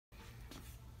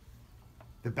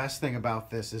The best thing about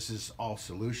this is all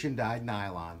solution dyed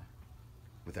nylon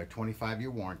with our 25-year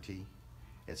warranty.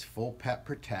 It's full pet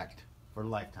protect for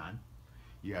lifetime.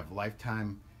 You have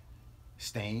lifetime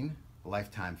stain,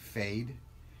 lifetime fade.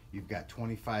 You've got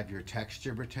 25-year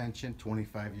texture retention,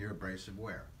 25-year abrasive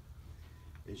wear.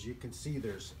 As you can see,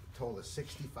 there's a total of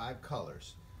 65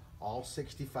 colors. All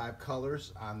 65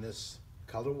 colors on this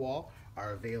color wall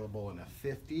are available in a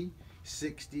 50,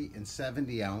 60, and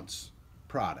 70 ounce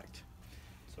product.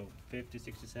 So 50,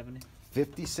 60, 70?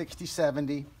 50, 60,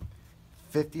 70,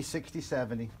 50, 60,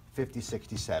 70, 50,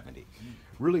 60, 70.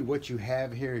 Really what you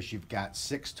have here is you've got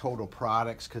 6 total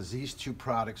products, because these 2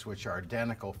 products, which are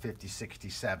identical, 50, 60,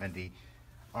 70,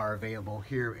 are available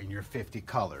here in your 50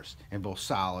 colors in both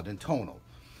solid and tonal.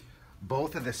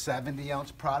 Both of the 70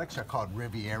 ounce products are called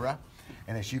Riviera,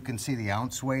 and as you can see, the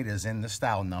ounce weight is in the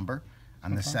style number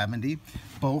on the 70.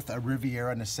 Both a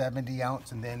Riviera and a 70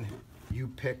 ounce, and then you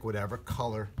pick whatever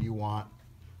color you want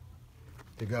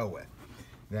to go with.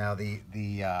 Now the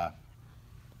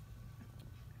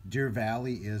Deer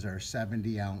Valley is our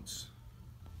 70 ounce,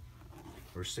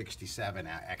 or 67,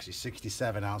 actually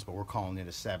 67 ounce, but we're calling it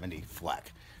a 70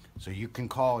 fleck. So you can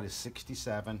call it a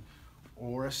 67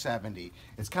 or a 70.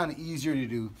 It's kind of easier to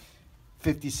do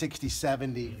 50, 60,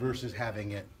 70 versus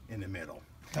having it in the middle.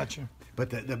 Gotcha. But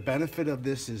the benefit of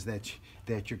this is that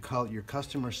your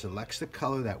customer selects the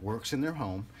color that works in their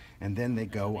home, and then they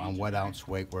go on what ounce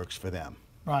weight works for them.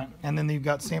 Right, and then you've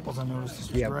got samples. I noticed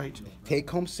this was great.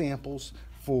 Take-home samples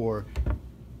for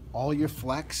all your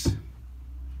flecks,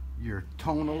 your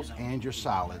tonals, and your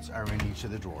solids are in each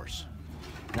of the drawers.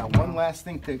 Now, one last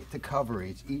thing to cover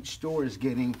is each store is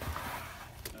getting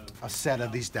a set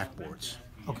of these deck boards.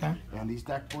 Okay. And these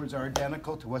deck boards are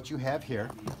identical to what you have here.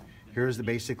 Here's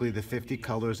basically the 50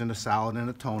 colors in a solid and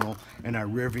a tonal, and our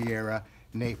Riviera,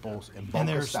 Naples, and And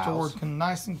they're styles. stored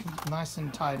nice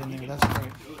and tight in there. That's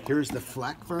great. Here's the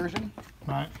fleck version.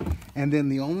 Right. And then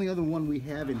the only other one we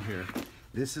have in here,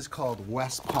 this is called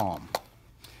West Palm.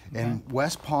 And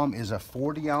West Palm is a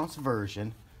 40 ounce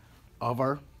version of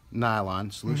our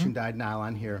nylon, solution dyed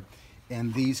nylon here,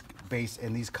 and these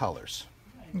colors.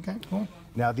 Okay, cool.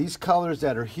 Now these colors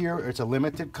that are here, it's a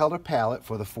limited color palette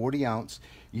for the 40 ounce.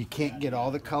 You can't get all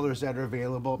the colors that are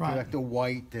available. Right. Like the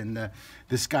white and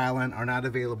the skyline are not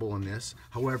available in this.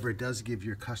 However, it does give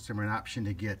your customer an option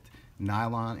to get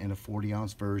nylon in a 40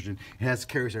 ounce version. It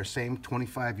carries our same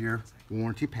 25-year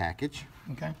warranty package.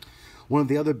 Okay. One of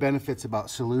the other benefits about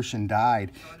solution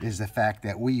dyed is the fact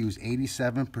that we use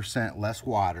 87% less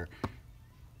water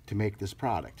to make this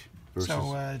product.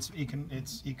 So it's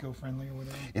eco-friendly or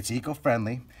whatever? It's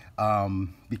eco-friendly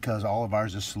because all of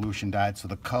ours is solution dyed, so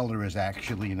the color is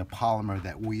actually in a polymer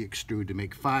that we extrude to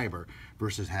make fiber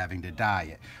versus having to dye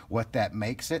it. What that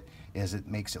makes it is it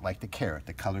makes it like the carrot.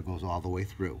 The color goes all the way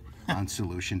through on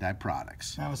solution dyed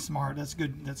products. That was smart. That's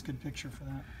good. That's a good picture for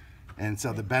that. And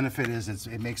so the benefit is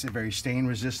it makes it very stain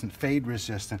resistant, fade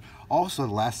resistant. Also,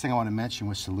 the last thing I want to mention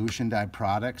with solution dyed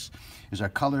products is our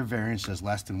color variance is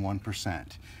less than 1%.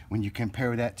 When you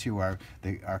compare that to our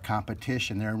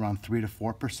competition, they're around 3 to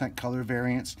 4% color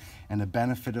variance. And the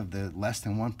benefit of the less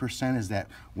than 1% is that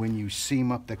when you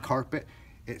seam up the carpet,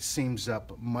 it seams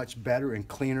up much better and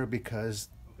cleaner because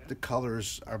the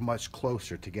colors are much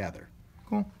closer together.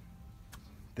 Cool.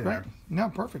 Great. No,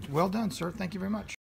 perfect. Well done, sir. Thank you very much.